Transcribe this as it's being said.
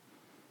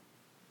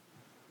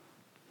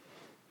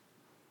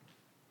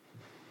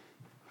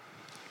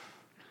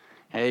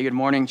Hey, good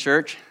morning,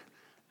 church.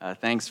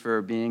 Thanks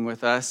for being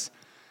with us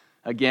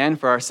again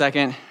for our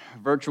second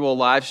virtual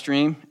live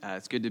stream.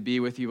 It's good to be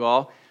with you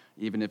all,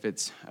 even if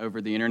it's over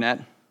the internet.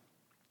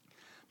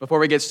 Before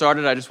we get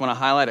started, I just want to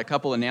highlight a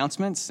couple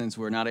announcements since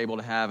we're not able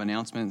to have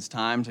announcements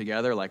time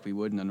together like we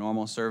would in a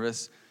normal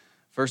service.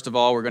 First of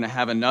all, we're going to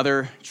have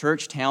another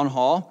church town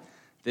hall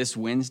this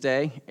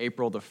Wednesday,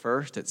 April the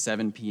 1st at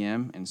 7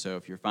 p.m. And so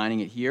if you're finding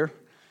it here,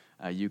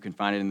 you can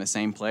find it in the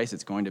same place.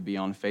 It's going to be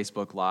on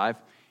Facebook Live.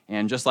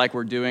 And just like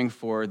we're doing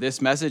for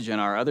this message and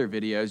our other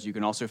videos, you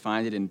can also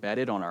find it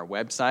embedded on our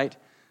website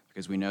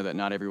because we know that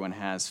not everyone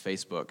has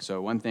Facebook.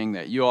 So one thing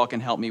that you all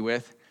can help me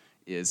with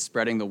is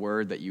spreading the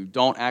word that you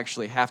don't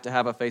actually have to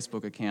have a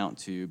Facebook account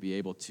to be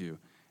able to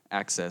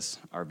access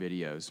our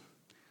videos.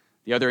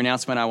 The other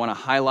announcement I want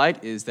to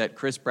highlight is that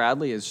Chris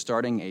Bradley is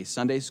starting a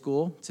Sunday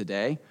school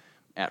today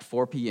at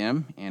 4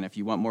 p.m. And if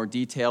you want more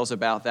details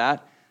about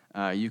that,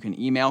 you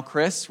can email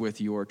Chris with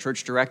your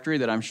church directory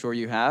that I'm sure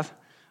you have.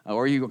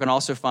 Or you can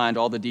also find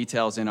all the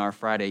details in our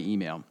Friday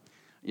email.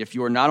 If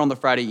you are not on the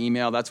Friday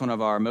email, that's one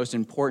of our most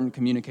important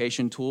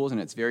communication tools,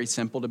 and it's very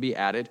simple to be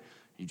added.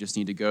 You just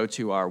need to go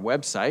to our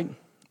website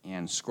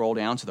and scroll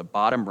down to the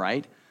bottom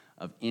right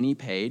of any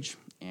page,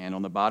 and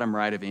on the bottom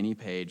right of any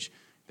page,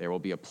 there will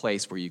be a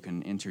place where you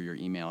can enter your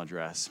email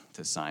address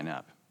to sign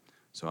up.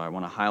 So I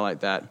want to highlight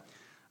that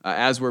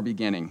as we're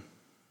beginning.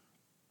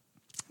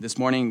 This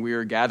morning, we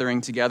are gathering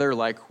together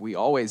like we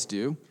always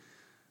do,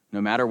 no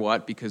matter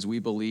what, because we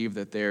believe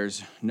that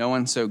there's no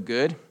one so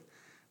good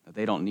that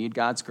they don't need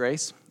God's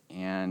grace,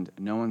 and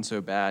no one so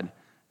bad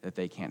that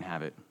they can't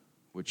have it,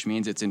 which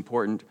means it's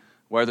important,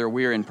 whether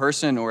we're in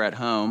person or at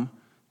home,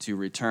 to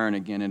return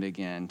again and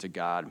again to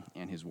God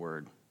and His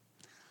Word.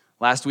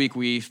 Last week,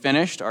 we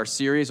finished our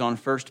series on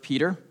 1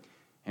 Peter,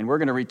 and we're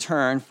going to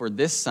return for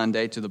this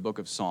Sunday to the book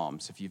of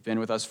Psalms. If you've been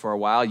with us for a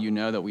while, you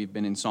know that we've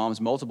been in Psalms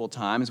multiple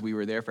times. We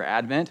were there for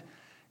Advent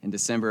in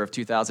December of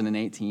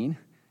 2018.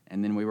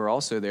 And then we were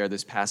also there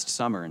this past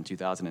summer in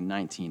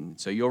 2019.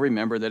 So you'll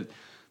remember that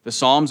the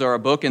Psalms are a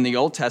book in the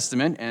Old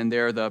Testament, and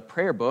they're the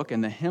prayer book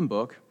and the hymn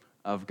book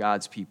of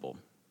God's people.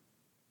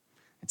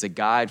 It's a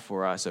guide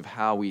for us of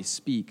how we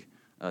speak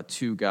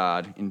to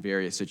God in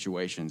various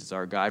situations. It's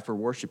our guide for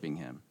worshiping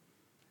Him.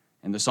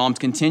 And the Psalms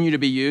continue to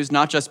be used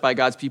not just by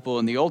God's people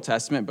in the Old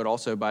Testament, but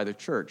also by the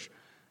church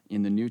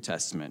in the New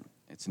Testament.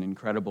 It's an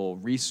incredible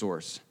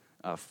resource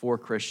for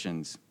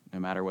Christians, no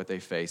matter what they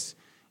face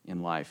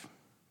in life.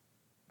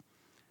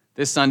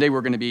 This Sunday,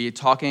 we're going to be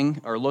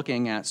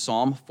looking at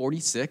Psalm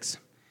 46.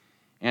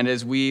 And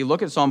as we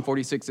look at Psalm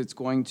 46, it's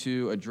going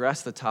to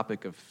address the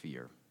topic of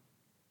fear.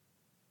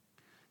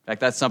 In fact,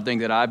 that's something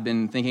that I've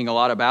been thinking a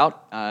lot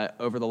about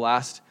over the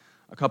last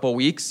couple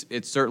weeks.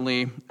 It's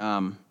certainly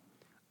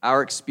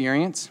our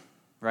experience,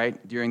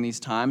 right, during these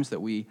times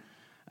that we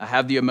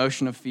have the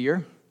emotion of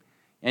fear.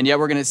 And yet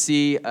we're going to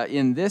see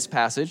in this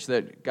passage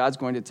that God's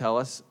going to tell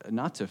us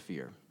not to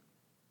fear,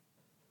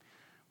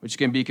 which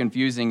can be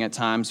confusing at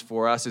times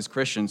for us as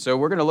Christians. So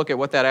we're going to look at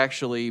what that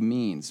actually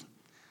means.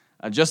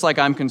 Just like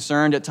I'm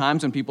concerned at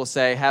times when people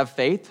say, have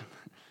faith,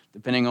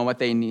 depending on what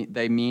they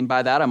mean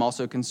by that, I'm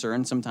also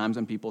concerned sometimes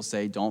when people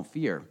say, don't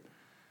fear.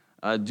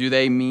 Do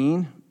they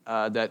mean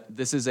that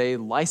this is a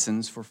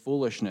license for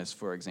foolishness,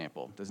 for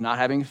example? Does not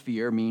having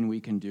fear mean we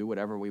can do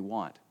whatever we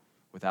want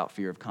without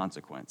fear of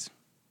consequence?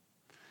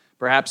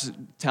 Perhaps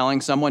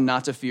telling someone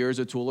not to fear is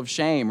a tool of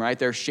shame, right?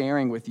 They're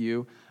sharing with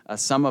you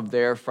some of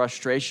their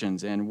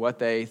frustrations and what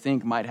they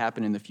think might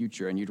happen in the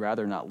future, and you'd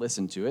rather not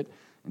listen to it,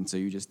 and so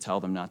you just tell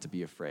them not to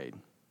be afraid.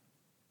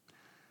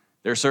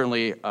 There are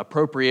certainly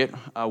appropriate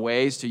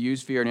ways to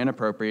use fear and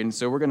inappropriate, and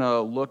so we're going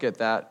to look at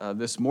that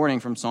this morning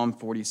from Psalm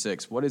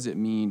 46. What does it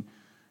mean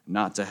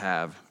not to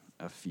have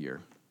a fear?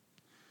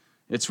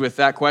 It's with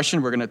that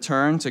question we're going to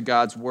turn to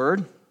God's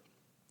Word.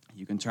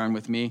 You can turn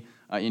with me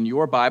in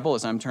your Bible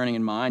as I'm turning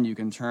in mine. You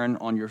can turn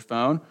on your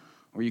phone,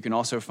 or you can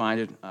also find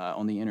it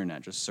on the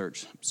internet. Just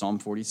search Psalm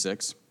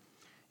 46.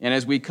 And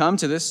as we come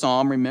to this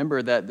psalm,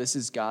 remember that this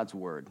is God's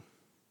word.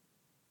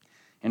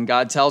 And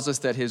God tells us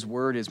that His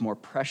word is more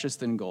precious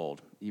than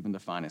gold, even the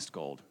finest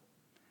gold.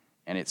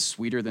 And it's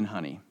sweeter than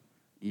honey,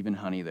 even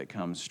honey that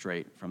comes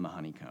straight from the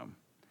honeycomb.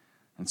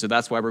 And so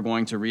that's why we're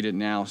going to read it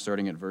now,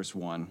 starting at verse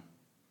 1.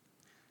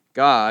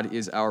 God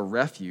is our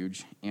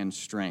refuge and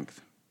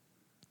strength,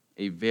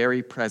 a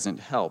very present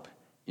help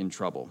in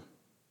trouble.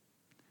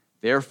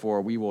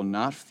 Therefore, we will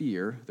not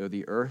fear, though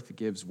the earth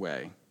gives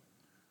way,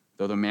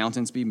 though the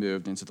mountains be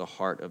moved into the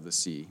heart of the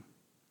sea,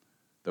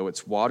 though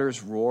its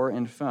waters roar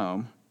and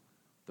foam,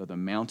 though the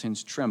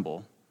mountains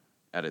tremble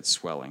at its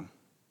swelling.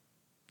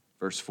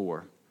 Verse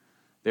 4,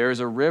 there is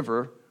a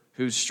river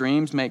whose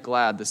streams make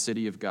glad the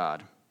city of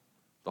God,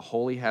 the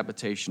holy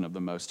habitation of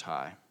the Most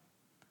High.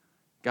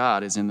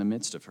 God is in the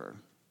midst of her.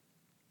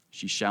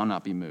 She shall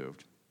not be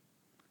moved.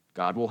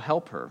 God will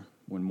help her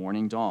when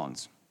morning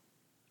dawns.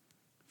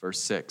 Verse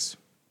 6,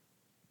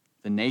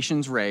 the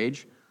nations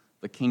rage,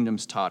 the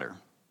kingdoms totter.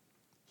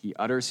 He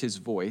utters His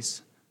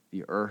voice,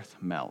 the earth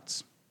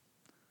melts.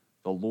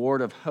 The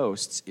Lord of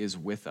hosts is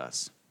with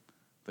us.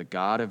 The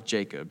God of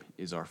Jacob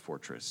is our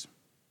fortress.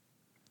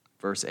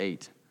 Verse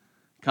 8,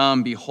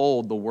 come,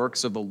 behold the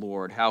works of the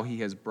Lord, how he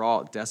has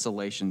brought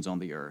desolations on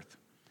the earth.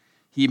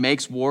 He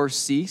makes wars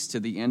cease to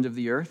the end of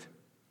the earth.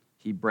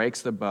 He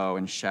breaks the bow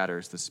and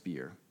shatters the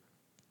spear.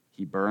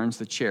 He burns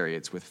the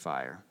chariots with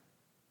fire.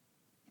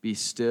 Be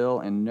still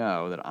and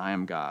know that I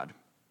am God.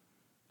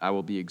 I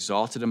will be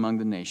exalted among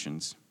the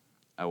nations.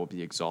 I will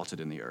be exalted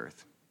in the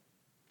earth.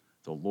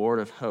 The Lord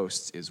of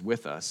hosts is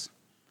with us.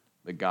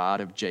 The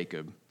God of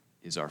Jacob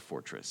is our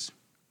fortress.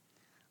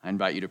 I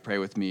invite you to pray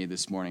with me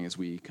this morning as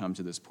we come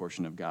to this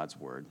portion of God's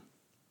word.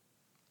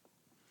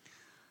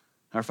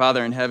 Our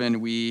Father in heaven,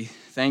 we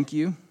thank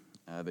you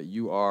that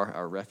you are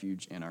our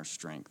refuge and our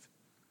strength,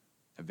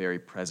 a very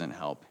present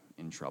help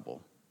in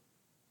trouble.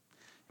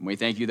 And we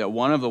thank you that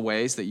one of the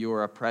ways that you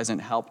are a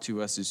present help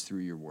to us is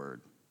through your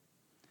word.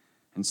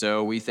 And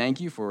so we thank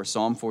you for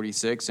Psalm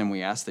 46, and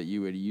we ask that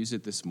you would use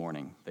it this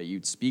morning, that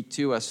you'd speak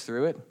to us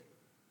through it,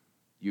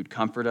 you'd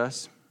comfort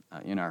us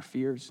in our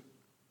fears,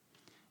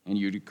 and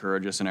you'd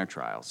encourage us in our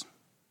trials.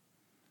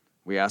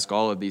 We ask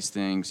all of these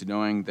things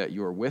knowing that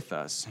you are with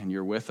us, and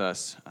you're with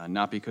us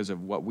not because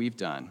of what we've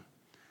done,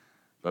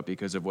 but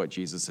because of what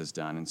Jesus has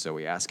done. And so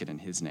we ask it in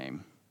his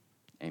name.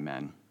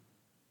 Amen.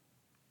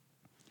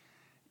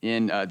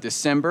 In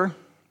December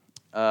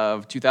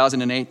of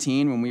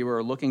 2018, when we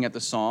were looking at the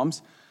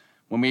Psalms,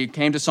 when we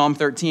came to Psalm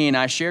 13,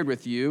 I shared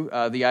with you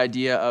the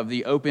idea of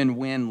the open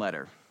win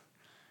letter.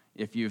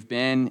 If you've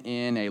been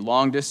in a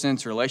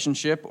long-distance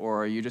relationship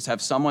or you just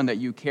have someone that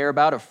you care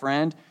about, a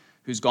friend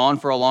who's gone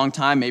for a long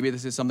time, maybe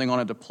this is something on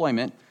a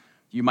deployment,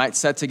 you might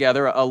set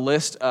together a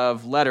list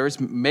of letters,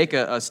 make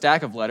a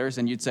stack of letters,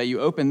 and you'd say,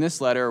 you open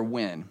this letter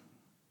when a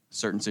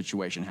certain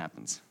situation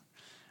happens.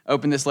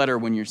 Open this letter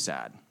when you're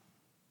sad.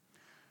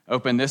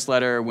 Open this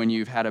letter when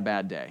you've had a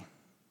bad day.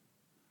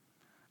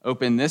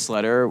 Open this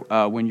letter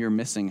when you're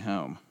missing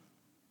home.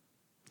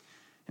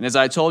 And as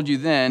I told you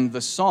then,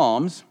 the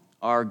Psalms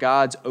are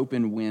God's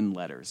open win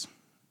letters.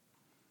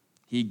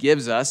 He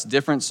gives us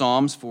different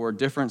Psalms for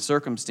different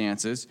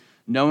circumstances,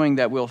 knowing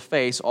that we'll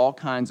face all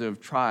kinds of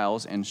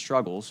trials and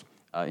struggles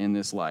in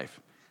this life.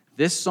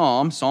 This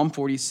Psalm, Psalm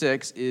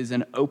 46, is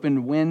an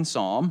open win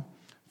psalm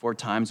for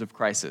times of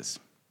crisis.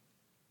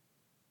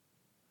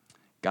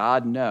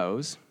 God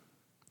knows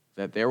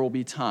that there will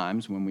be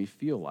times when we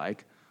feel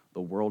like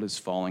the world is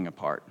falling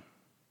apart.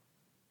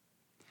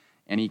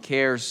 And he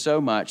cares so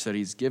much that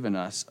he's given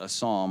us a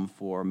psalm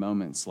for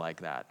moments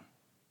like that.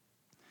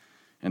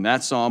 And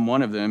that psalm,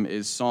 one of them,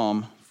 is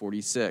Psalm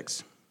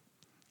 46.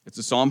 It's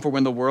a psalm for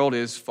when the world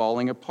is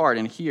falling apart.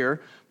 And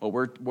here,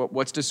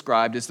 what's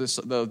described is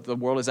the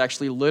world is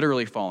actually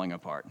literally falling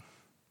apart.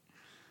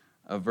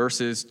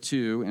 Verses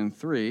 2 and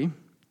 3,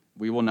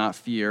 we will not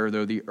fear,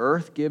 though the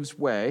earth gives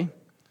way,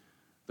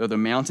 though the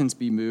mountains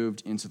be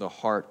moved into the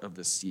heart of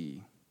the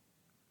sea.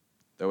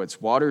 Though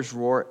its waters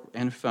roar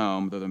and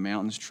foam, though the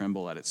mountains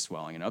tremble at its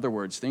swelling. In other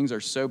words, things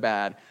are so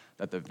bad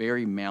that the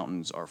very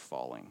mountains are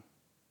falling.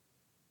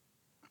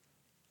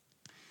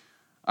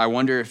 I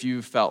wonder if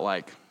you felt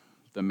like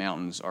the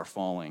mountains are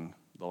falling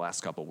the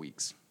last couple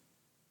weeks.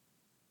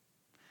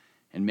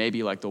 And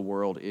maybe like the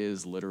world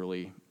is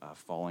literally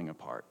falling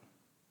apart.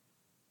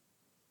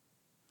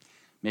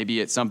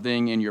 Maybe it's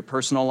something in your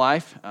personal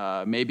life.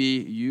 Maybe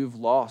you've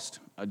lost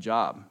a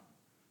job.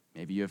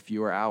 Maybe you have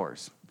fewer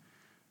hours.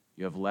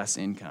 You have less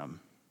income.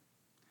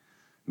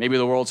 Maybe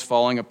the world's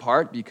falling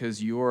apart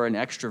because you're an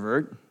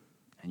extrovert,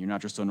 and you're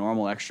not just a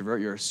normal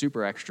extrovert, you're a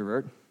super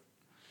extrovert,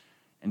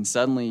 and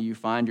suddenly you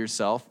find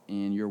yourself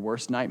in your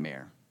worst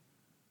nightmare,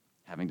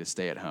 having to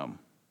stay at home.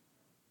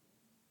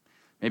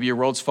 Maybe your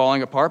world's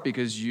falling apart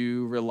because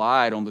you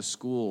relied on the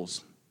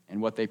schools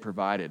and what they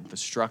provided, the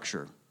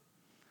structure,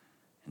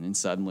 and then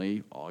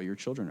suddenly all your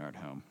children are at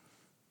home,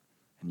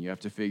 and you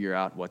have to figure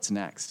out what's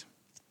next.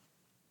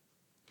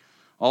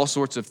 All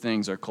sorts of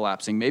things are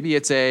collapsing. Maybe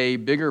it's a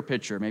bigger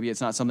picture. Maybe it's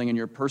not something in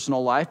your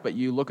personal life, but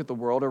you look at the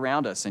world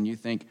around us and you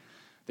think,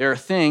 there are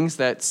things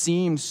that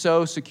seem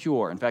so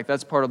secure. In fact,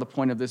 that's part of the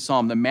point of this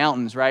psalm. The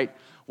mountains, right?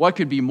 What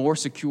could be more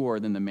secure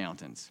than the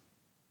mountains?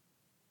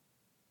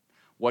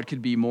 What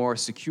could be more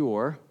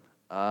secure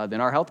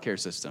than our healthcare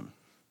system?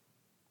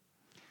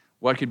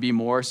 What could be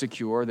more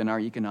secure than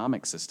our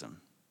economic system?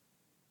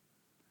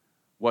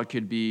 What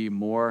could be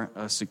more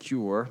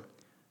secure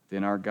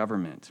than our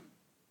government?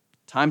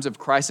 Times of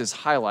crisis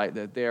highlight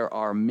that there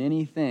are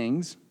many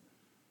things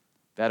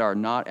that are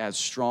not as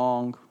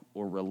strong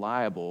or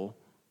reliable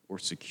or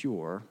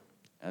secure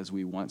as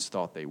we once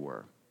thought they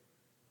were.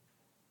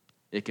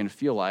 It can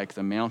feel like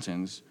the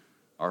mountains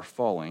are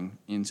falling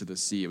into the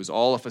sea. It was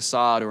all a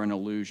facade or an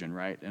illusion,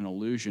 right? An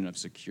illusion of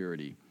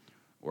security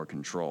or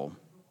control.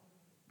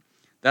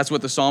 That's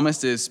what the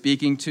psalmist is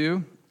speaking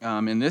to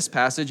in this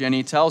passage, and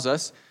he tells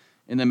us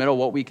in the middle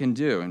what we can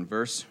do. In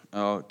verse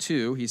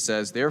 2, he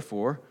says,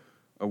 therefore,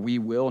 we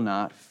will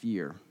not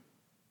fear.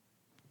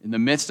 In the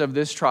midst of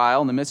this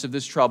trial, in the midst of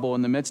this trouble,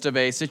 in the midst of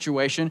a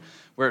situation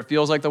where it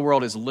feels like the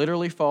world is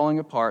literally falling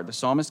apart, the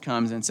psalmist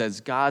comes and says,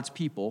 God's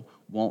people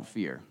won't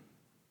fear.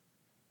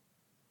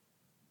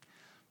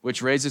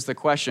 which raises the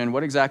question,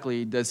 what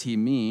exactly does he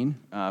mean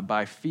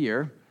by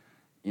fear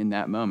in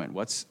that moment?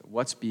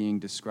 What's being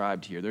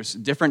described here? There's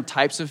different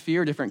types of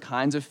fear, different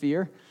kinds of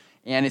fear,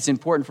 and it's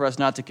important for us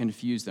not to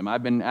confuse them.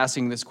 I've been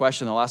asking this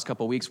question the last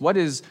couple of weeks. What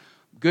is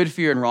good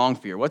fear and wrong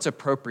fear? What's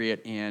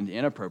appropriate and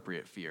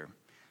inappropriate fear?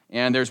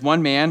 And there's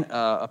one man,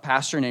 a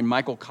pastor named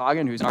Michael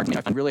Coggin, who's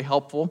really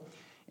helpful,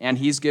 and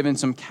he's given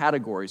some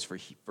categories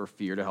for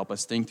fear to help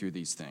us think through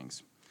these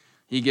things.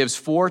 He gives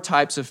 4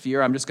 types of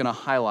fear. I'm just going to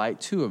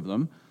highlight 2 of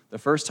them. The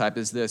first type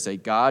is this: a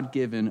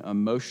God-given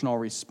emotional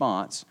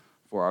response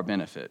for our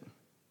benefit.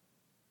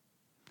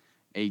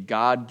 A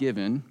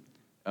God-given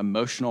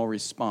emotional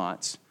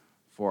response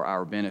for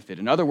our benefit.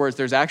 In other words,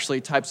 there's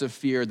actually types of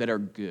fear that are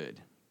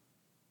good.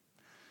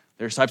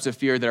 There's types of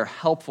fear that are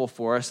helpful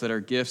for us, that are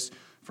gifts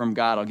from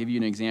God. I'll give you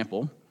an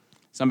example.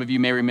 Some of you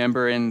may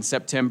remember in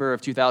September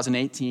of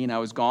 2018, I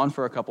was gone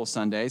for a couple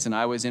Sundays, and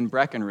I was in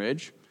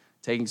Breckenridge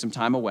taking some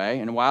time away.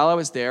 And while I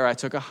was there, I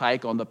took a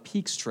hike on the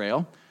Peaks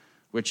Trail,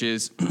 which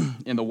is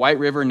in the White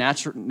River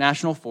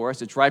National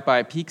Forest. It's right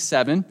by Peak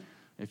 7,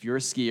 if you're a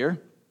skier.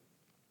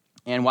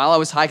 And while I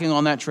was hiking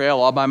on that trail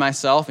all by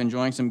myself,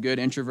 enjoying some good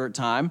introvert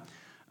time,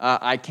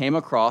 I came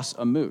across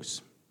a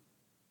moose.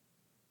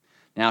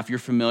 Now, if you're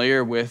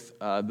familiar with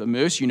the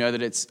moose, you know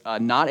that it's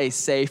not a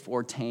safe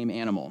or tame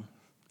animal.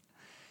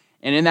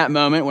 And in that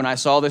moment, when I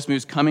saw this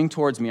moose coming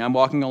towards me, I'm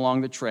walking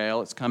along the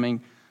trail, it's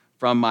coming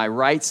from my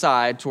right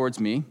side towards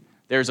me,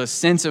 there's a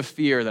sense of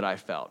fear that I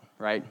felt,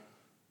 right?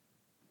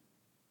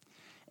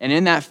 And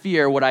in that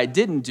fear, what I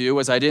didn't do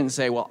was I didn't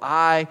say, well,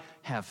 I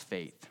have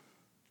faith,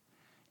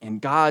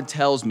 and God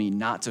tells me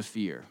not to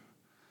fear.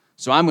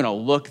 So I'm going to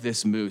look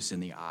this moose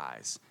in the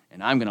eyes,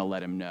 and I'm going to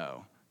let him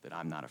know that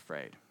I'm not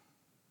afraid.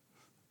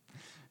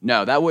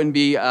 No, that wouldn't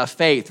be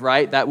faith,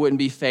 right? That wouldn't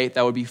be faith.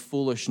 That would be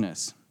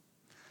foolishness.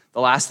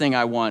 The last thing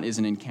I want is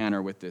an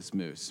encounter with this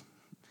moose.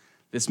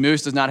 This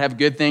moose does not have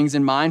good things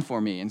in mind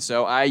for me, and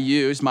so I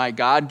used my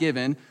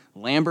God-given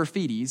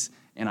Lamborghinis,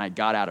 and I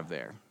got out of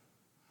there.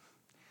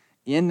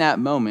 In that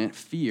moment,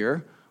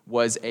 fear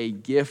was a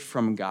gift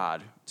from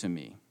God to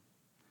me.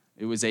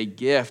 It was a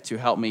gift to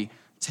help me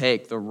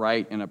take the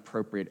right and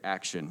appropriate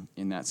action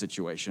in that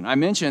situation. I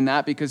mention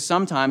that because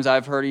sometimes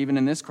I've heard, even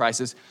in this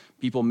crisis,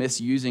 people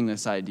misusing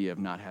this idea of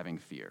not having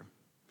fear.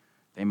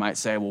 They might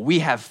say, well, we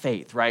have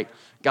faith, right?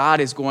 God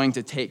is going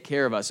to take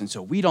care of us, and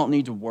so we don't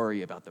need to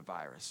worry about the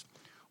virus.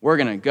 We're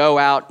going to go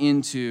out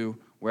into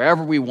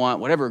wherever we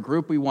want, whatever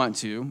group we want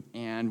to,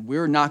 and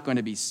we're not going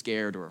to be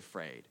scared or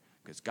afraid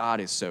because God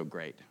is so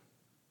great.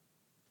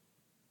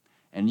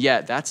 And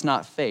yet, that's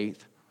not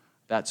faith,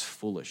 that's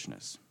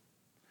foolishness.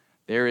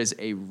 There is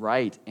a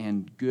right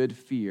and good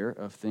fear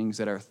of things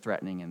that are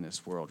threatening in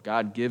this world.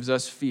 God gives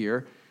us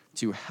fear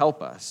to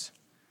help us.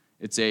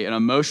 It's an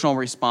emotional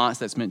response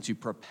that's meant to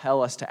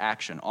propel us to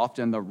action,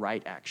 often the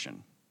right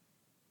action.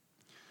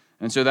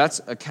 And so that's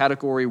a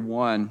category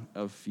 1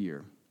 of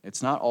fear.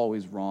 It's not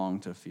always wrong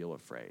to feel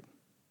afraid.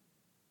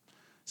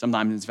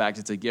 Sometimes, in fact,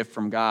 it's a gift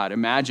from God.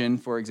 Imagine,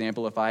 for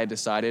example, if I had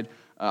decided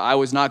I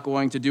was not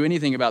going to do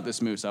anything about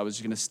this moose. I was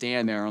just going to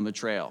stand there on the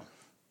trail.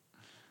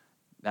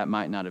 That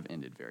might not have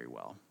ended very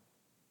well.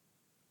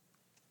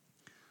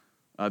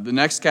 The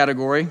next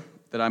category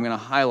that I'm going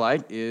to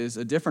highlight is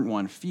a different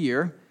one: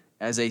 fear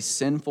as a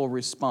sinful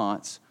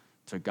response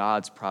to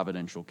God's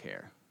providential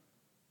care.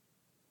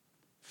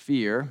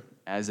 Fear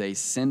as a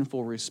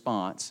sinful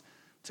response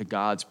to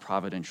God's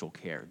providential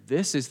care.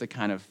 This is the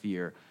kind of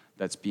fear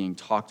that's being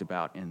talked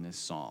about in this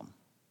psalm.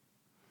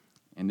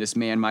 And this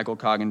man, Michael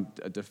Coggin,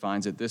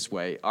 defines it this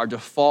way: our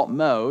default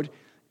mode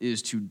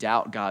is to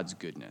doubt God's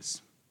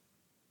goodness.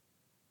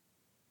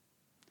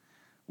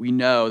 We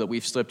know that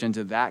we've slipped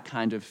into that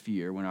kind of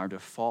fear when our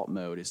default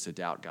mode is to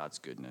doubt God's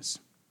goodness.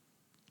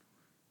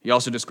 He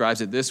also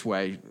describes it this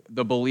way: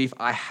 the belief,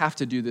 I have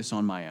to do this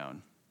on my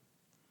own.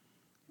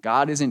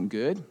 God isn't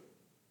good,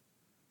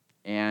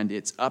 and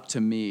it's up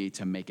to me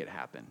to make it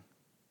happen.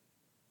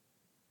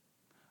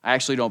 I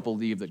actually don't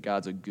believe that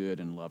God's a good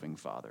and loving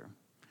Father.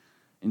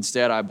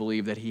 Instead, I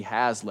believe that he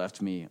has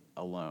left me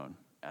alone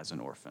as an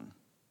orphan.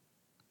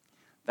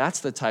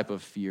 That's the type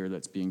of fear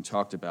that's being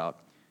talked about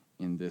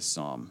in this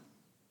psalm.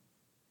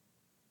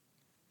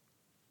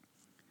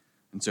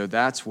 And so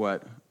that's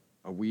what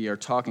we are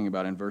talking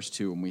about in verse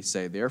 2 when we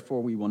say,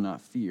 therefore we will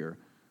not fear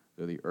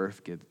though the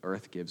earth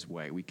gives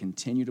way. We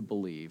continue to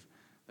believe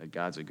that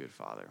God's a good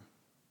Father.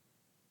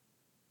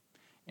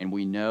 And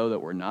we know that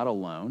we're not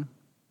alone,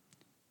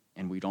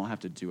 and we don't have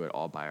to do it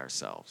all by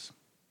ourselves.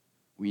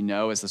 We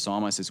know, as the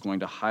psalmist is going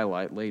to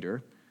highlight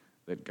later,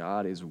 that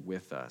God is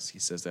with us. He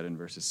says that in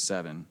verses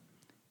 7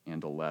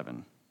 and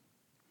 11.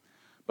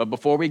 But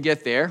before we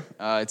get there,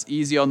 it's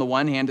easy on the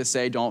one hand to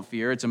say, don't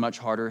fear. It's a much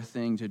harder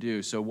thing to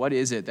do. So what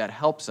is it that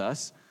helps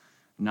us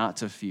not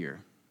to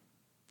fear?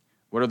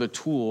 What are the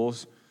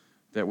tools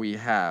that we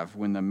have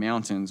when the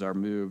mountains are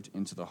moved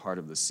into the heart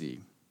of the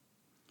sea?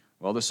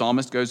 Well, the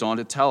psalmist goes on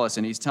to tell us,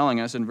 and he's telling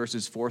us in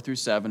verses 4 through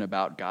 7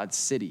 about God's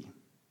city.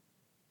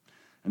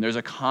 And there's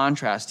a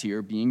contrast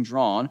here being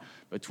drawn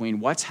between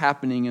what's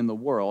happening in the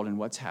world and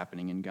what's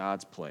happening in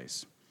God's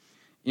place.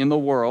 In the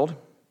world,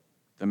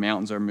 the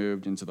mountains are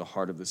moved into the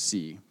heart of the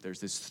sea.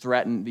 There's these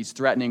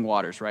threatening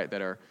waters, right,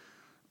 that are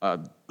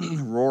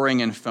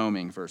roaring and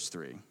foaming, verse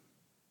 3.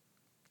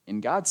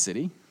 In God's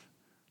city,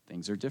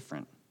 things are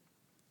different.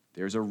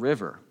 There's a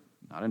river,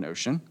 not an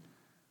ocean,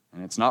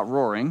 and it's not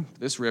roaring.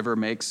 This river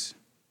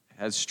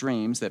has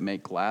streams that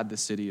make glad the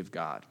city of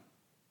God.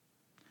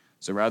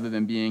 So rather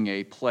than being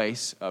a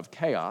place of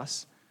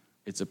chaos,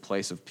 it's a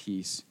place of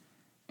peace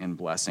and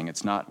blessing.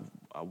 It's not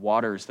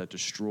waters that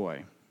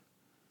destroy,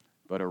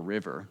 but a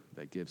river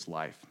that gives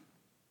life.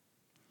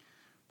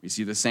 We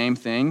see the same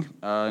thing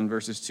in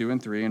verses 2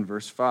 and 3 and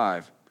verse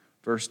 5.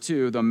 Verse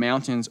 2, the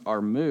mountains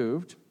are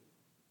moved.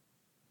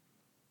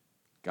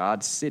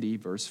 God's city,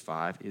 verse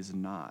 5, is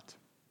not.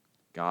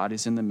 God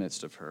is in the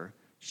midst of her.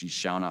 She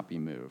shall not be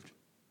moved.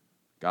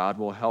 God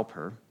will help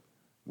her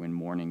when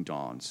morning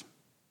dawns.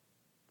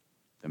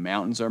 The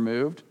mountains are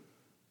moved.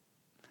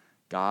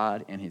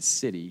 God and his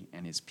city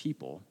and his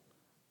people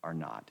are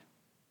not.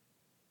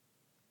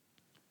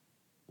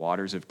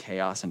 Waters of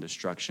chaos and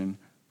destruction,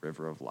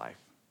 river of life.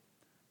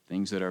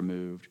 Things that are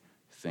moved,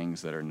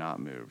 things that are not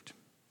moved.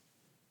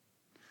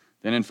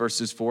 Then in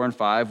verses 4 and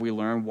 5, we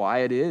learn why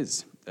it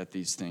is that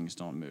these things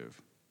don't move.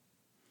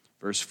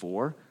 Verse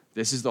 4,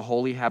 this is the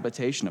holy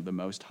habitation of the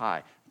Most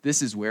High.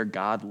 This is where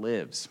God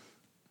lives.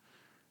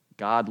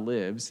 God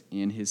lives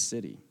in his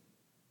city.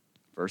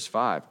 Verse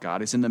 5,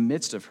 God is in the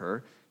midst of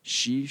her.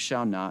 She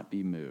shall not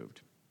be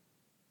moved.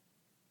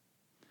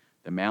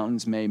 The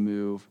mountains may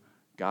move.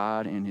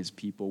 God and his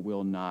people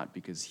will not,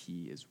 because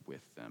he is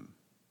with them.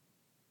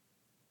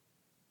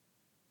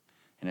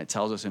 And it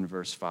tells us in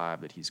verse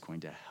 5 that he's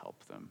going to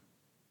help them.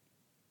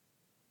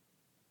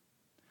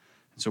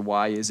 So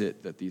why is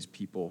it that these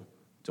people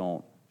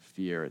don't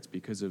fear? It's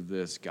because of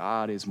this.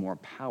 God is more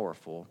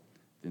powerful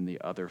than the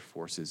other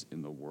forces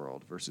in the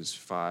world. Verses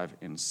 5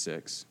 and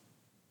 6.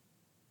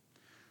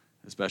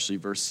 Especially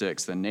verse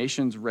 6. The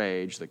nations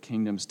rage, the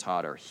kingdoms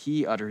totter.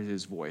 He utters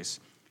his voice,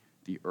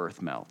 the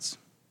earth melts.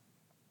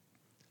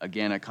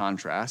 Again, a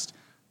contrast.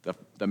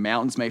 The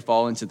mountains may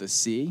fall into the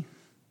sea.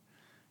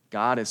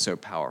 God is so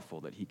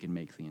powerful that he can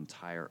make the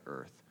entire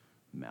earth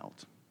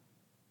melt.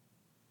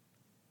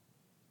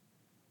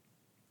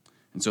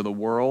 And so the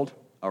world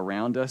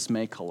around us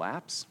may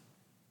collapse.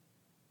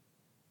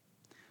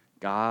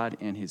 God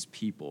and his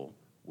people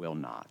will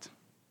not.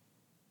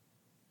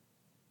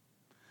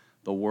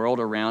 The world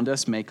around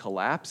us may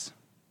collapse.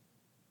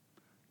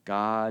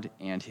 God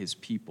and his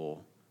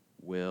people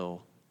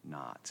will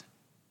not.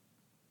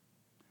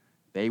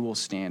 They will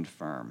stand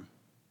firm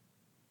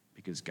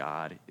because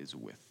God is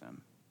with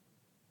them.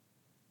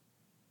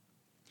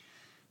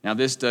 Now,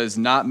 this does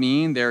not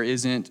mean there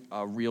isn't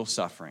a real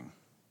suffering.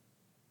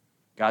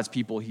 God's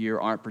people here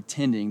aren't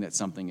pretending that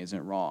something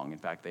isn't wrong. In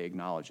fact, they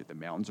acknowledge it. The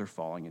mountains are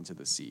falling into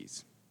the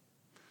seas.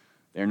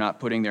 They're not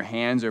putting their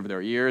hands over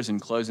their ears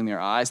and closing their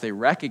eyes. They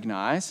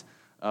recognize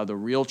the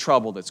real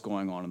trouble that's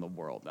going on in the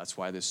world. That's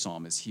why this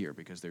psalm is here,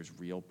 because there's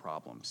real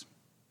problems.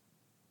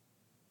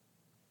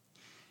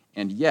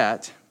 And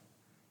yet,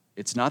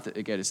 it's not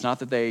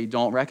that they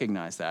don't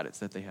recognize that. It's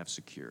that they have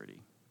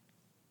security.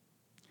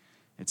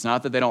 It's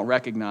not that they don't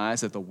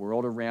recognize that the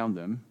world around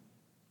them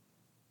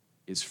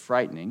is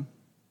frightening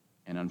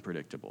and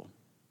unpredictable.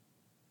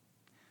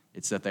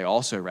 It's that they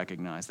also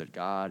recognize that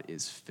God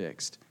is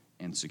fixed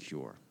and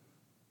secure.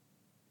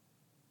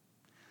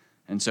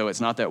 And so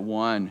it's not that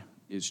one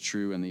is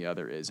true and the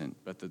other isn't,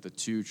 but that the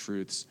two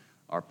truths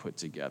are put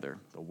together.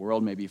 The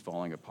world may be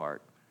falling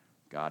apart.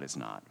 God is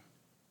not.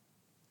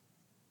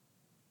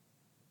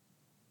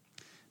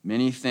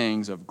 Many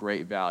things of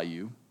great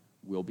value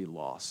will be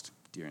lost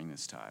during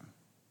this time.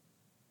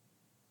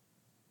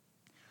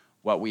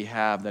 What we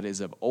have that is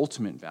of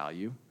ultimate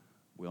value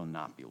will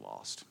not be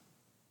lost.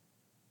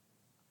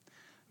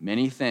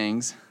 Many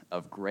things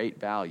of great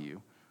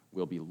value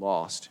will be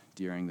lost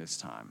during this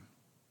time.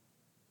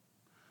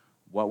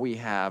 What we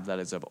have that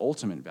is of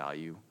ultimate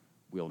value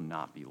will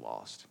not be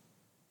lost.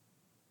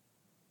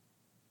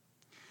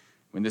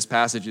 When this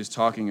passage is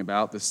talking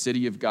about the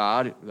city of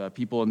God, the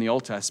people in the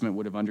Old Testament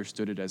would have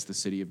understood it as the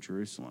city of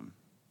Jerusalem.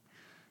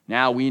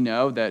 Now we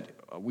know that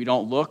we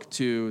don't look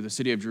to the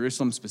city of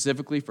Jerusalem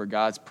specifically for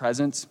God's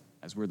presence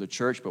as we're the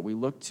church, but we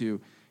look to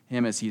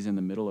him as he's in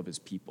the middle of his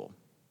people.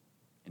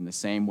 In the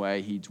same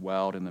way he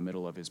dwelled in the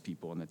middle of his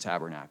people in the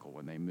tabernacle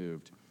when they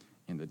moved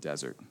in the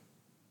desert.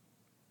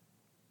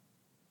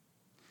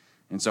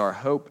 And so our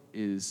hope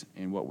is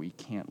in what we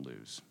can't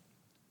lose,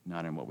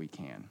 not in what we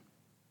can.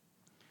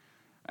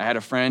 I had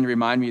a friend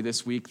remind me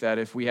this week that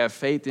if we have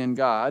faith in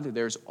God,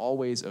 there's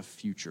always a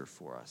future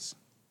for us.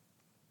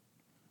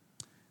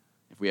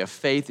 If we have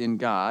faith in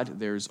God,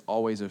 there's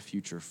always a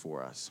future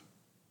for us.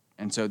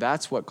 And so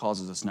that's what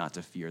causes us not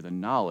to fear, the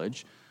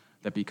knowledge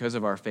that because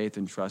of our faith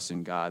and trust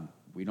in God,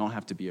 we don't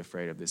have to be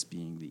afraid of this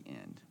being the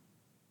end.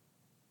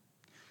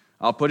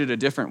 I'll put it a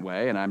different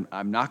way, and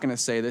I'm not going to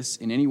say this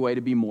in any way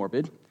to be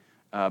morbid.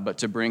 but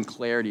to bring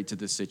clarity to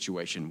the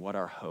situation, what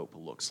our hope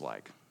looks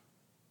like.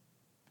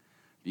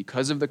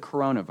 Because of the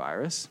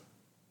coronavirus,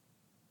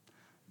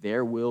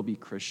 there will be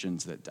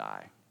Christians that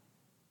die.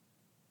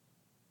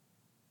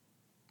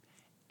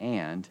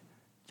 And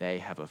they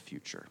have a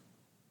future.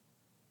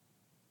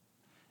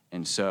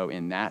 And so,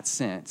 in that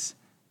sense,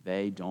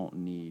 they don't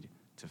need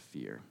to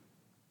fear.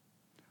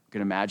 You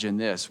can imagine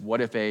this.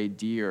 What if a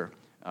dear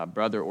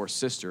brother or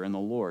sister in the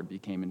Lord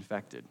became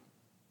infected?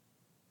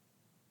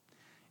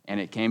 And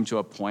it came to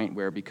a point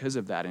where, because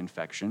of that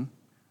infection,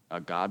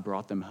 God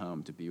brought them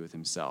home to be with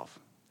himself.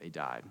 They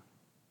died.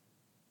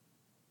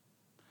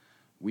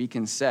 We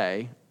can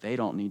say they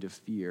don't need to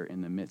fear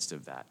in the midst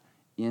of that,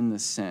 in the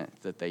sense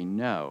that they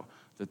know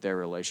that their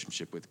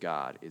relationship with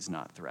God is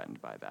not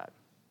threatened by that.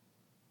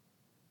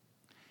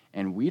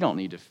 And we don't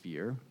need to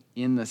fear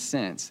in the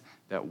sense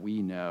that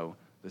we know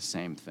the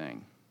same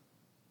thing.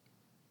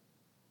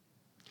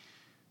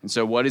 And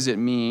so what does it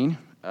mean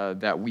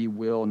that we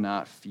will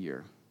not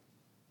fear?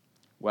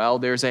 Well,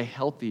 there's a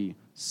healthy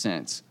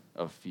sense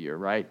of fear,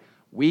 right?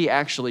 We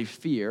actually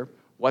fear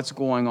what's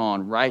going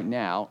on right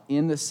now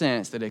in the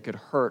sense that it could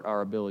hurt our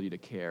ability to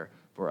care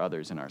for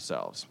others and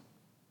ourselves.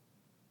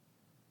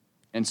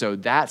 And so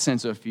that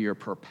sense of fear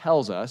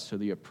propels us to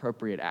the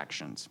appropriate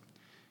actions.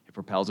 It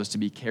propels us to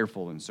be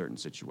careful in certain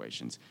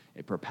situations.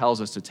 It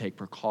propels us to take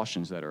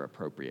precautions that are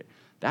appropriate.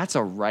 That's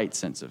a right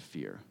sense of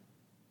fear.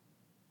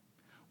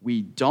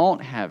 We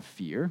don't have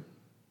fear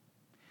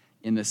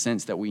in the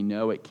sense that we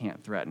know it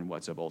can't threaten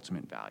what's of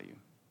ultimate value.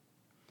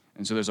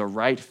 And so there's a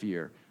right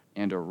fear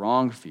and a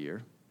wrong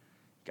fear.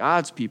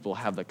 God's people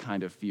have the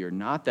kind of fear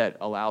not that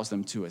allows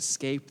them to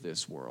escape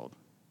this world,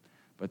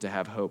 but to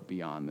have hope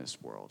beyond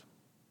this world.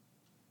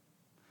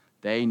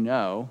 They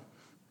know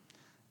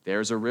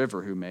there's a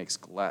river who makes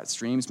glad,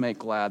 streams make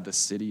glad the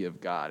city of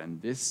God, and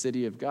this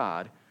city of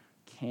God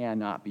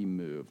cannot be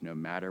moved no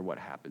matter what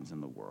happens in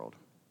the world.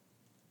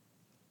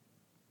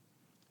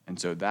 And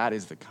so that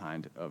is the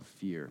kind of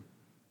fear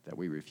that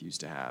we refuse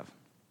to have.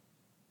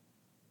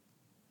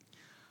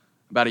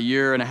 About a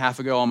year and a half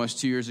ago, almost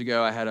 2 years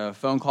ago, I had a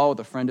phone call with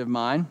a friend of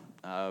mine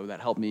that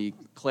helped me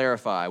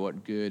clarify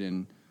what good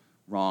and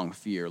wrong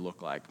fear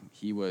looked like.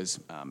 He was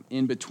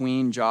in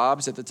between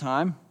jobs at the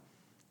time.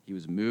 He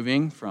was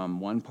moving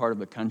from one part of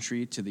the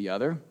country to the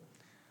other,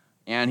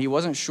 and he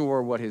wasn't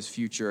sure what his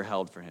future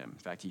held for him. In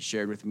fact, he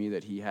shared with me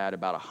that he had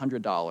about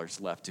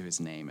 $100 left to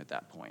his name at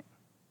that point.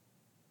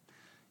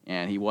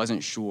 And he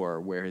wasn't sure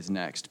where his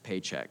next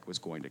paycheck was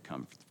going to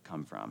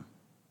come from.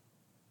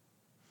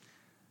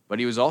 But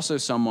he was also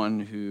someone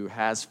who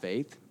has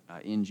faith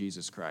in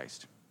Jesus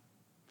Christ.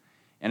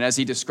 And as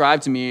he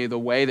described to me the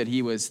way that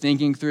he was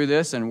thinking through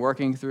this and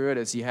working through it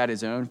as he had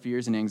his own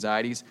fears and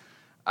anxieties,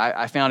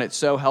 I found it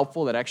so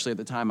helpful that actually at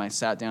the time I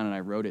sat down and I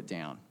wrote it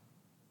down.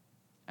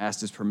 I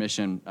asked his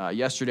permission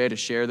yesterday to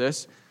share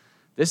this.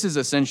 This is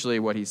essentially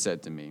what he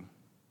said to me.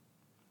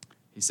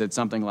 He said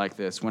something like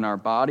this: when our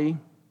body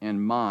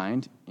and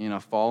mind in a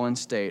fallen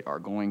state are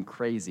going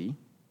crazy,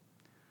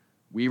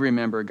 we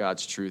remember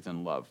God's truth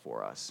and love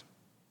for us.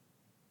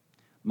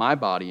 My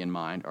body and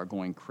mind are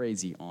going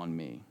crazy on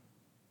me.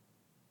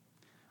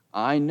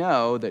 I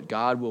know that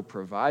God will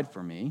provide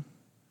for me,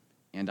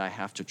 and I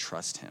have to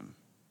trust him.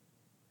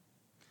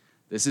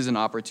 This is an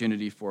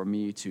opportunity for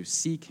me to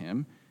seek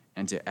him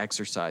and to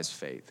exercise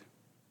faith.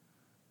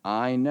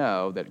 I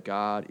know that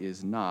God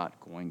is not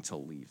going to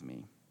leave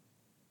me.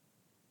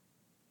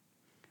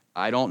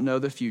 I don't know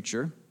the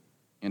future,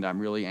 and I'm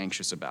really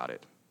anxious about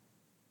it.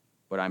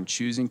 But I'm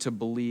choosing to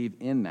believe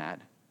in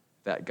that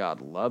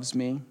God loves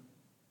me,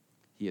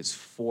 he is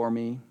for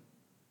me,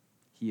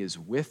 he is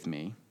with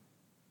me,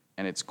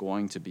 and it's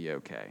going to be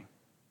okay.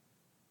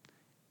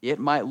 It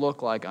might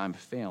look like I'm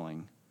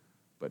failing,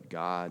 but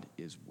God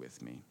is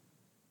with me.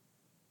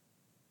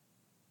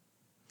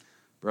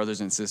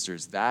 Brothers and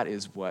sisters, that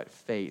is what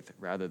faith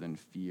rather than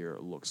fear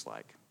looks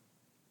like.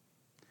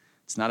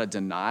 It's not a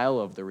denial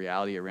of the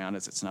reality around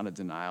us. It's not a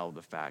denial of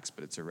the facts,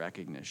 but it's a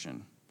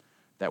recognition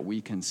that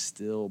we can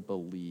still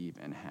believe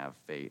and have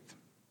faith.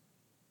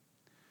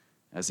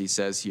 As he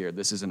says here,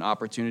 this is an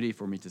opportunity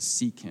for me to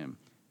seek him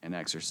and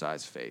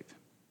exercise faith.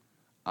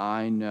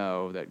 I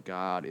know that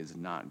God is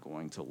not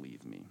going to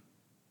leave me.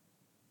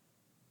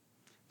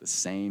 The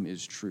same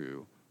is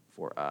true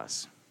for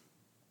us.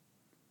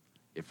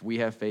 If we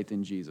have faith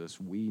in Jesus,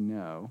 we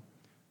know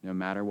no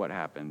matter what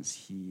happens,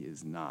 he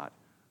is not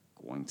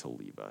going to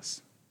leave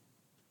us.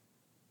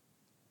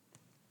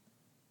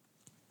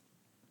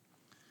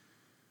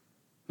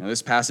 Now,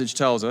 this passage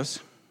tells us,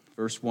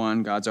 verse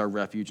 1, God's our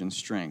refuge and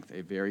strength,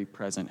 a very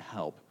present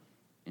help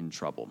in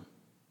trouble.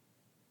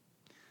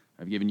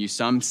 I've given you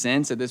some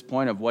sense at this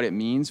point of what it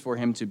means for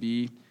him to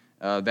be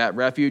that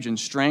refuge and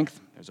strength.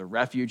 There's a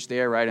refuge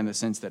there, right, in the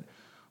sense that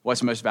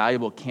what's most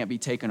valuable can't be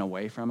taken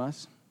away from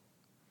us.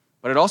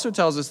 But it also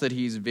tells us that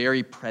he's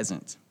very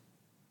present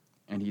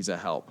and he's a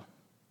help.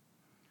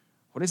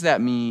 What does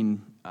that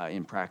mean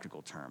in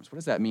practical terms? What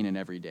does that mean in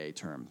everyday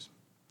terms?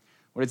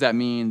 What does that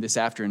mean this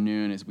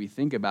afternoon as we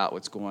think about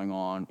what's going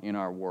on in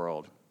our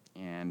world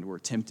and we're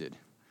tempted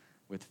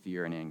with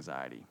fear and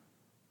anxiety.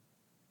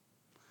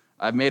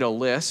 I've made a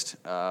list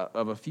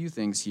of a few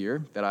things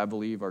here that I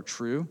believe are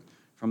true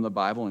from the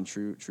Bible and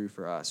true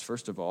for us.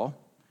 First of all,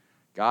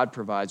 God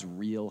provides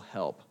real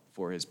help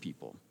for his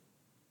people.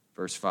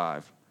 Verse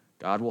 5,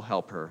 God will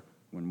help her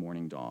when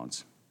morning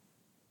dawns.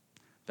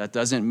 That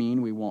doesn't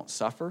mean we won't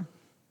suffer.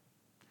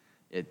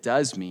 It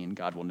does mean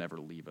God will never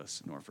leave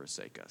us nor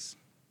forsake us.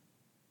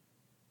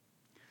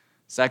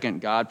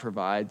 Second, God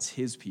provides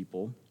his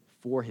people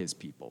for his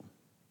people.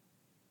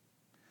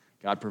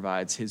 God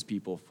provides his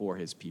people for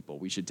his people.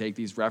 We should take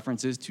these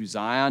references to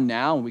Zion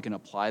now, and we can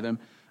apply them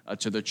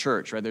to the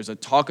church. Right? There's a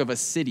talk of a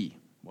city.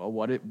 Well,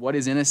 what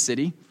is in a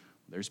city?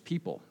 There's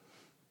people.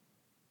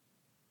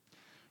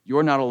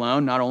 You're not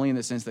alone, not only in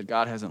the sense that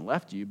God hasn't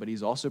left you, but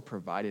he's also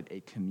provided a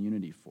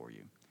community for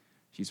you.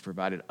 He's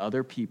provided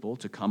other people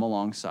to come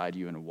alongside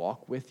you and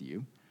walk with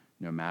you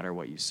no matter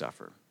what you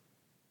suffer.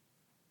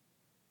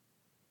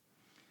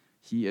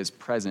 He is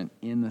present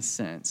in the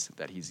sense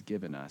that he's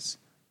given us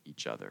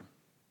each other.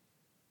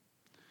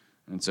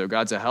 And so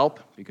God's a help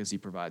because he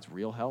provides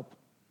real help.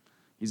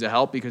 He's a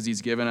help because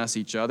he's given us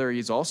each other.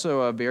 He's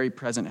also a very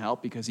present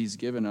help because he's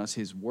given us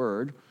his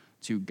word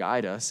to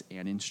guide us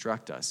and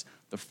instruct us.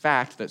 The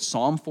fact that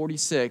Psalm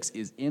 46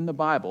 is in the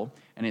Bible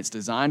and it's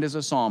designed as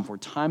a psalm for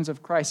times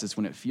of crisis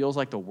when it feels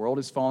like the world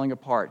is falling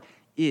apart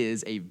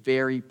is a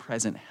very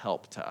present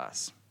help to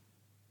us.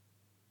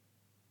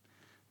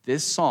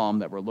 This psalm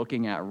that we're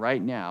looking at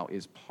right now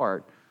is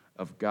part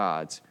of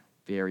God's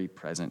very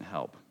present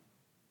help.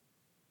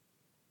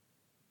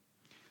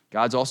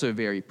 God's also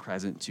very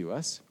present to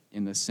us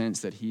in the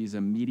sense that he's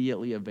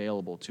immediately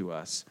available to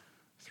us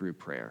through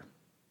prayer.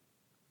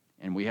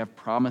 And we have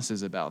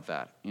promises about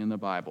that in the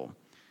Bible.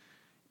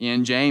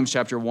 In James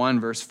chapter 1,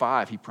 verse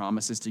 5, he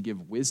promises to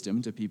give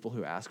wisdom to people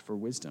who ask for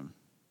wisdom.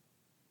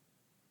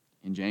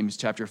 In James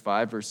chapter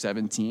 5, verse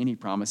 17, he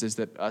promises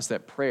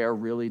that prayer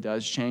really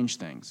does change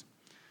things.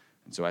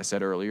 And so I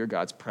said earlier,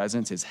 God's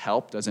presence, his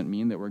help, doesn't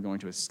mean that we're going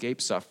to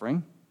escape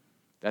suffering.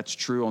 That's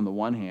true on the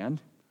one hand.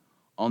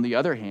 On the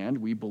other hand,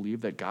 we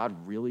believe that God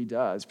really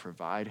does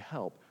provide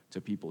help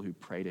to people who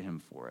pray to him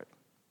for it.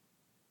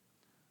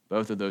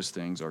 Both of those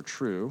things are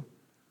true.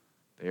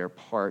 They are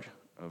part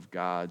of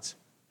God's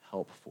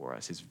help for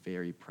us, his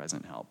very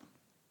present help.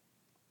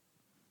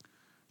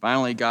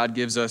 Finally, God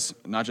gives us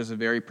not just a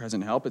very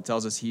present help, it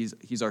tells us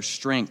he's our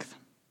strength.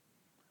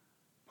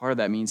 Part of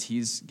that means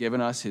he's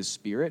given us his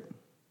Spirit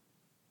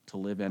to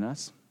live in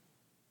us.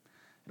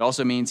 It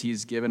also means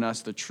he's given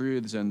us the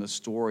truths and the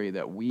story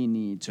that we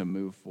need to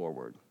move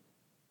forward.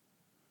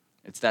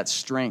 It's that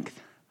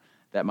strength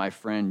that my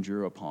friend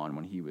drew upon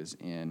when he was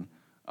in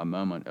a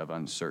moment of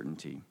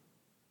uncertainty,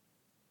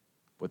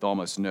 with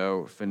almost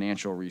no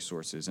financial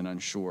resources and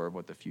unsure of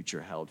what the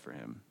future held for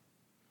him.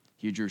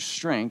 He drew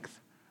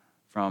strength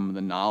from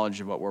the knowledge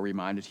of what we're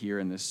reminded here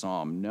in this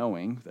psalm,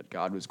 knowing that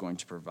God was going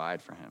to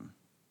provide for him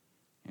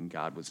and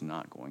God was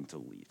not going to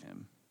leave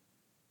him.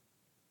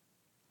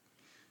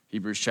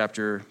 Hebrews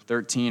chapter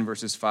 13,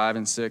 verses 5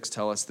 and 6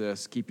 tell us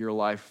this: keep your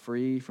life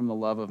free from the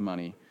love of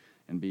money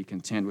and be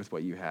content with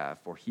what you have,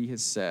 for he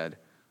has said,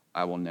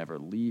 I will never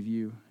leave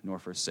you nor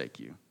forsake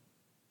you.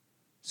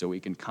 So we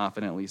can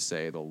confidently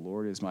say, the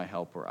Lord is my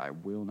helper, I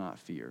will not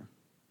fear.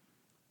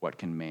 What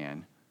can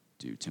man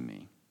do to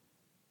me?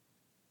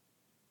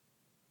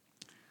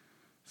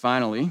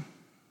 Finally,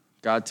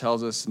 God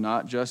tells us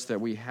not just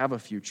that we have a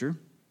future,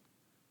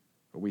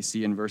 but we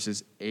see in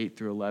verses 8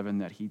 through 11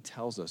 that he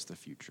tells us the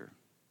future.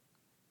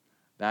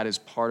 That is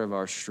part of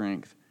our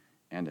strength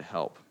and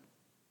help.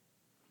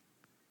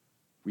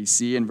 We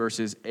see in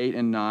verses 8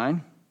 and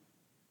 9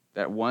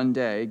 that one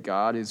day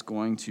God is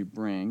going to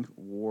bring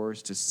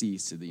wars to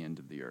cease to the end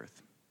of the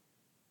earth.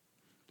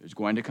 There's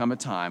going to come a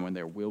time when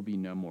there will be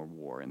no more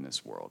war in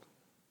this world.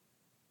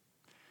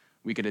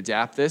 We could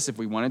adapt this if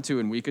we wanted to,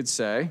 and we could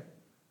say,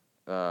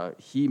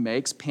 he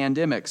makes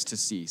pandemics to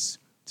cease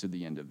to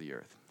the end of the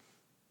earth.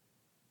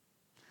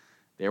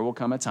 There will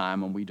come a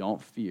time when we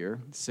don't fear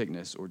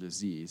sickness or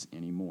disease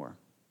anymore.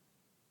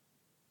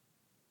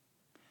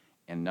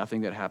 And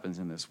nothing that happens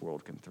in this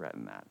world can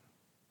threaten that.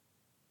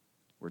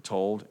 We're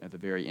told at the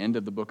very end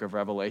of the book of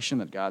Revelation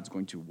that God's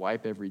going to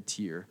wipe every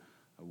tear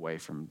away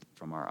from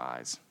our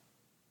eyes.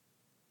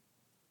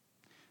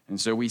 And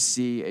so we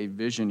see a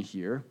vision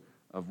here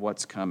of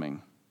what's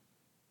coming.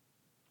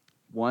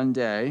 One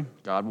day,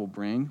 God will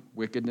bring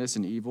wickedness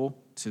and evil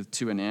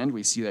to an end.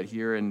 We see that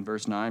here in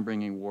verse 9,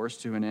 bringing wars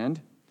to an end.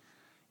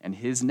 And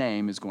his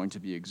name is going to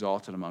be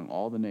exalted among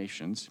all the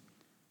nations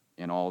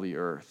in all the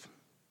earth.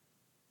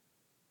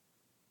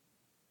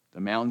 The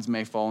mountains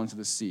may fall into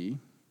the sea,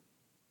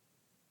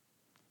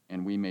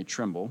 and we may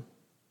tremble.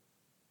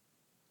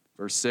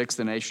 Verse 6,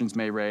 the nations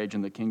may rage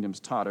and the kingdoms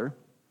totter.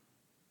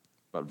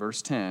 But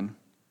verse 10,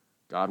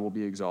 God will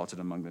be exalted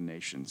among the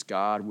nations.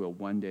 God will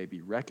one day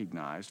be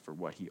recognized for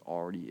what he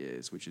already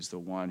is, which is the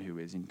one who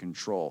is in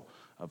control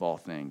of all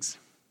things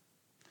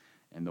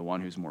and the one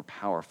who's more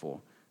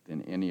powerful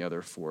than any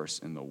other force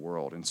in the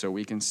world. And so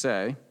we can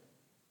say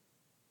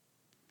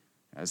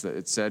As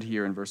it said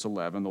here in verse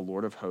 11, the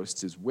Lord of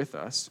hosts is with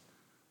us.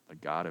 The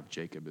God of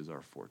Jacob is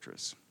our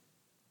fortress.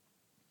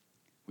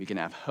 We can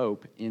have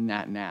hope in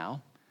that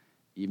now,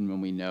 even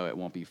when we know it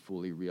won't be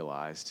fully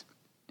realized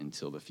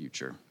until the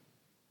future.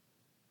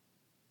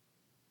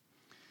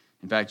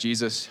 In fact,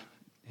 Jesus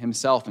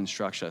himself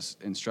instructs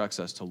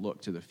us to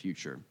look to the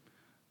future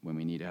when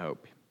we need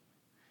hope.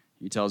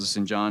 He tells us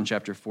in John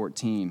chapter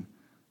 14,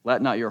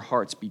 "Let not your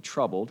hearts be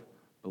troubled.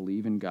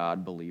 Believe in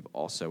God, believe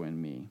also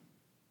in me."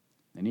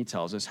 Then he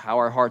tells us how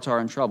our hearts are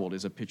untroubled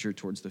is a picture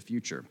towards the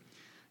future.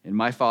 "In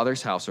my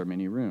Father's house are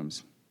many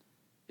rooms.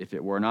 If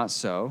it were not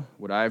so,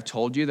 would I have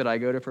told you that I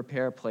go to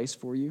prepare a place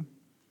for you?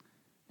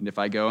 And if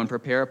I go and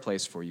prepare a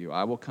place for you,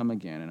 I will come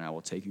again and I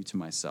will take you to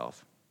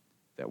myself,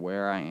 that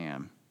where I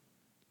am,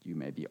 you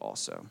may be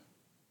also."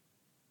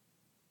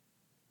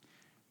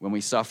 When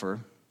we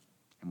suffer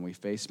and we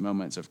face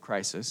moments of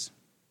crisis,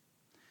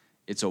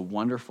 it's a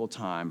wonderful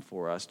time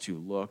for us to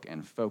look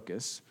and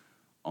focus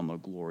on the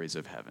glories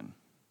of heaven,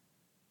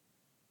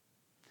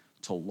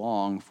 to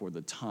long for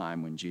the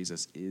time when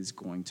Jesus is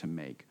going to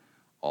make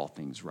all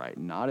things right,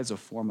 not as a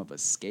form of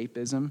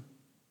escapism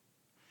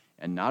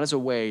and not as a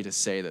way to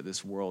say that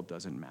this world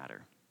doesn't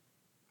matter,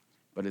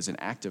 but as an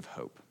act of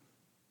hope.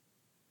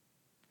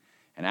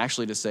 And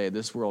actually to say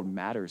this world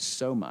matters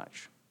so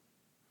much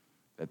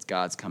that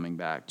God's coming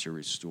back to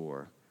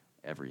restore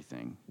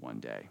everything one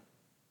day.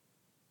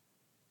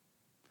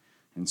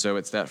 And so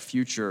it's that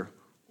future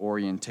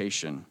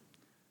orientation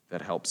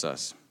that helps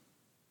us.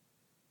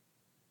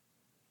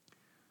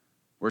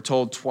 We're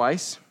told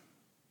twice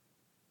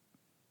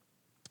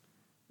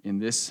in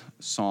this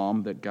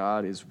psalm that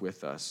God is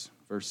with us.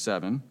 Verse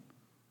 7,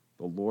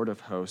 the Lord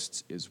of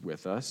hosts is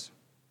with us.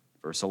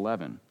 Verse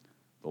 11,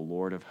 the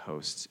Lord of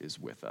hosts is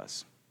with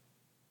us.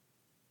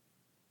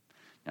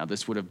 Now,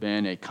 this would have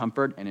been a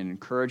comfort and an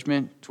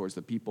encouragement towards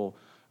the people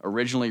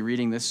originally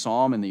reading this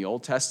psalm in the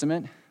Old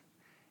Testament,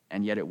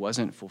 and yet it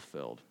wasn't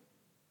fulfilled.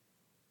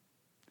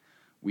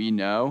 We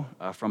know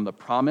from the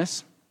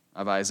promise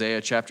of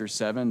Isaiah chapter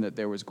 7 that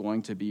there was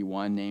going to be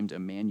one named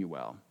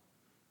Emmanuel,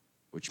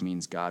 which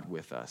means God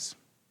with us.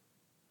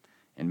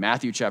 And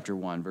Matthew chapter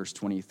 1, verse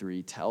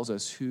 23 tells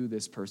us who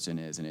this person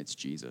is, and it's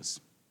Jesus.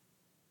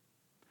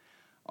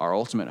 Our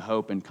ultimate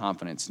hope and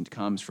confidence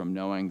comes from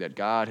knowing that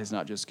God has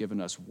not just given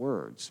us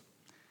words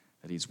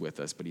that he's with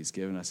us, but he's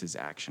given us his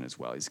action as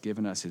well. He's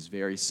given us his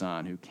very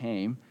son who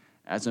came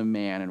as a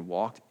man and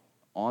walked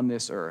on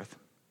this earth,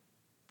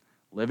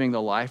 living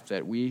the life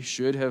that we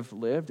should have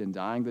lived and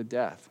dying the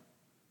death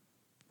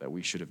that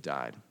we should have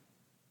died.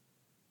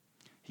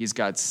 He's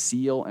God's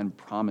seal and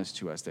promise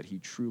to us that he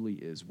truly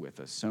is with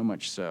us, so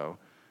much so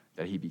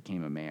that he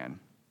became a man.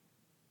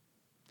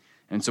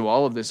 And so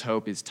all of this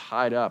hope is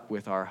tied up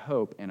with our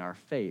hope and our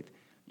faith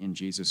in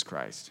Jesus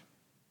Christ.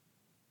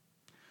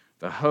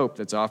 The hope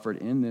that's offered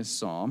in this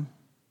psalm,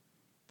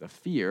 the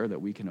fear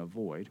that we can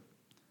avoid,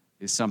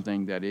 is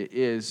something that it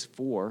is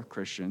for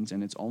Christians,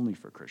 and it's only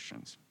for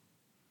Christians.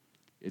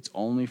 It's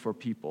only for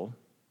people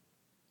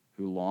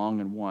who long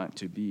and want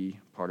to be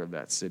part of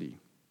that city.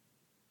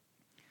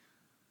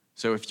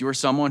 So if you're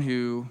someone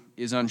who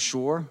is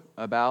unsure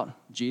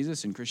about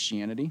Jesus and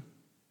Christianity,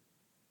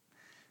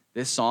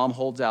 this psalm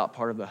holds out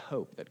part of the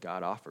hope that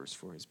God offers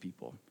for his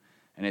people.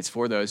 And it's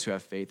for those who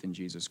have faith in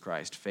Jesus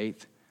Christ.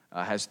 Faith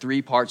has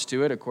three parts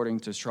to it, according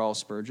to Charles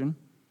Spurgeon.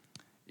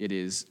 It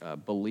is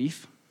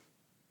belief.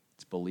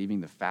 It's believing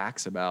the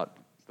facts about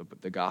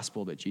the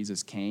gospel that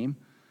Jesus came,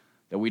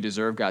 that we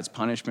deserve God's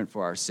punishment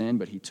for our sin,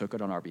 but he took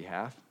it on our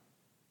behalf.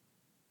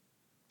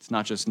 It's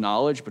not just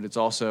knowledge, but it's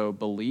also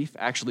belief,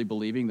 actually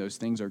believing those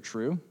things are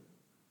true.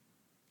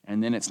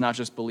 And then it's not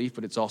just belief,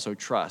 but it's also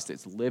trust.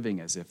 It's living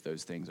as if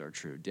those things are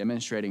true,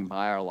 demonstrating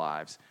by our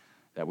lives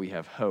that we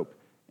have hope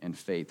and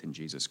faith in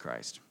Jesus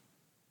Christ.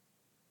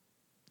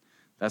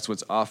 That's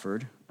what's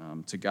offered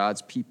to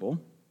God's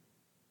people.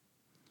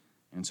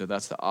 And so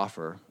that's the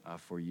offer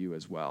for you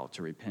as well,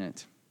 to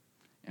repent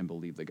and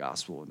believe the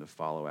gospel and to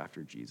follow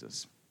after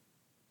Jesus.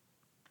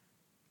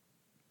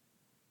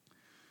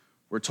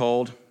 We're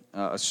told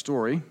a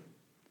story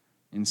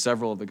in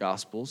several of the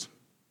Gospels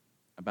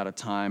about a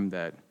time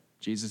that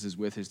Jesus is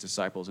with his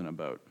disciples in a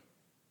boat.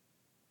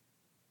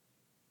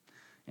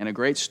 And a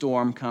great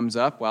storm comes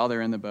up while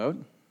they're in the boat,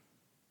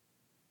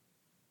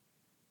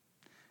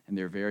 and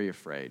they're very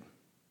afraid.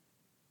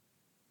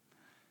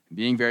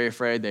 Being very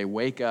afraid, they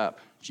wake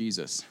up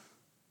Jesus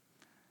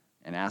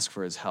and ask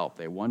for his help.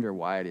 They wonder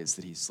why it is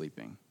that he's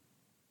sleeping.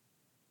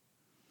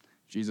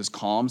 Jesus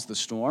calms the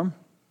storm,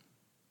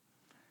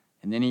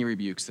 and then he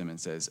rebukes them and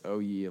says, "O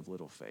ye of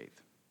little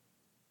faith."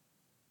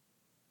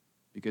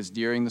 Because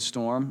during the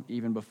storm,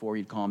 even before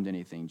he'd calmed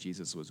anything,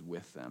 Jesus was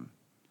with them,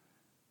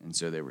 and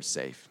so they were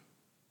safe.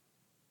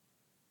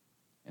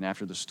 And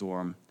after the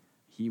storm,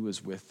 he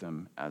was with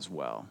them as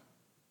well.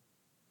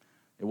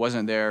 It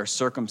wasn't their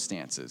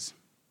circumstances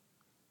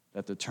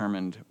that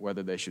determined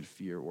whether they should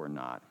fear or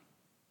not,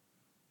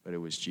 but it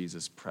was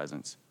Jesus'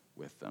 presence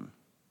with them.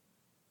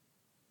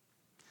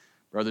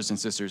 Brothers and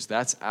sisters,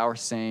 that's our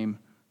same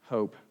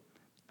hope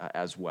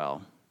as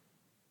well.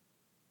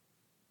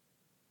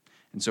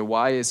 And so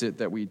why is it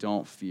that we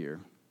don't fear?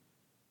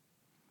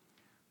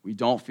 We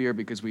don't fear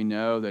because we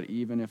know that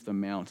even if the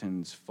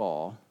mountains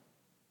fall,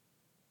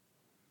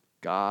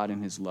 God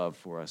in his love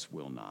for us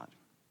will not.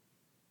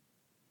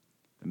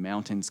 The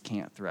mountains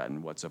can't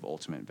threaten what's of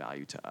ultimate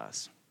value to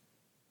us.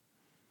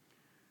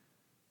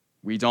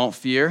 We don't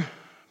fear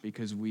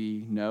because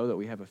we know that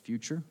we have a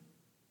future.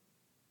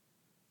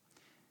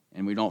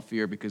 And we don't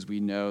fear because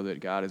we know that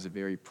God is a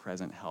very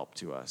present help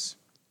to us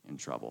in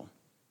trouble.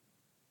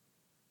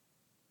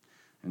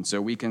 And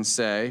so we can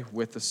say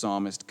with the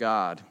psalmist,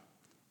 God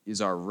is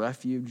our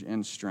refuge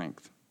and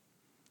strength,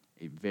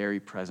 a very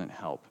present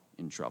help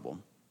in trouble.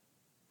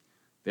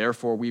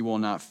 Therefore we will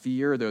not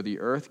fear, though the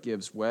earth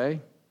gives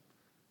way,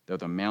 though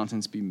the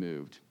mountains be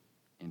moved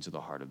into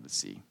the heart of the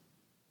sea.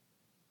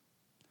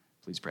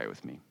 Please pray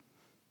with me.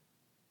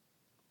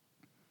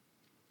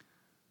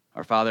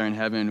 Our Father in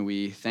heaven,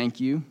 we thank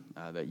you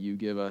that you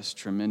give us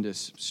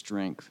tremendous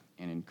strength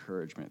and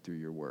encouragement through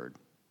your word.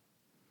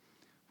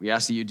 We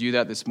ask that you do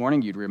that this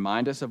morning. You'd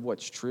remind us of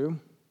what's true,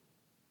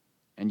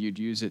 and you'd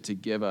use it to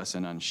give us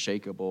an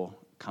unshakable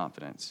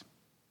confidence.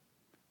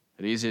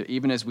 That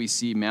even as we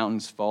see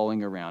mountains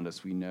falling around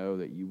us, we know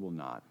that you will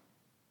not.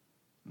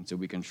 And so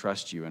we can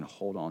trust you and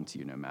hold on to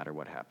you no matter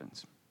what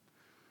happens.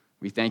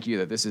 We thank you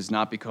that this is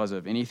not because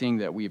of anything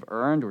that we've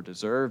earned or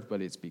deserved,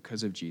 but it's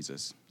because of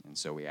Jesus. And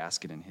so we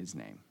ask it in his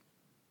name.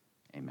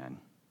 Amen.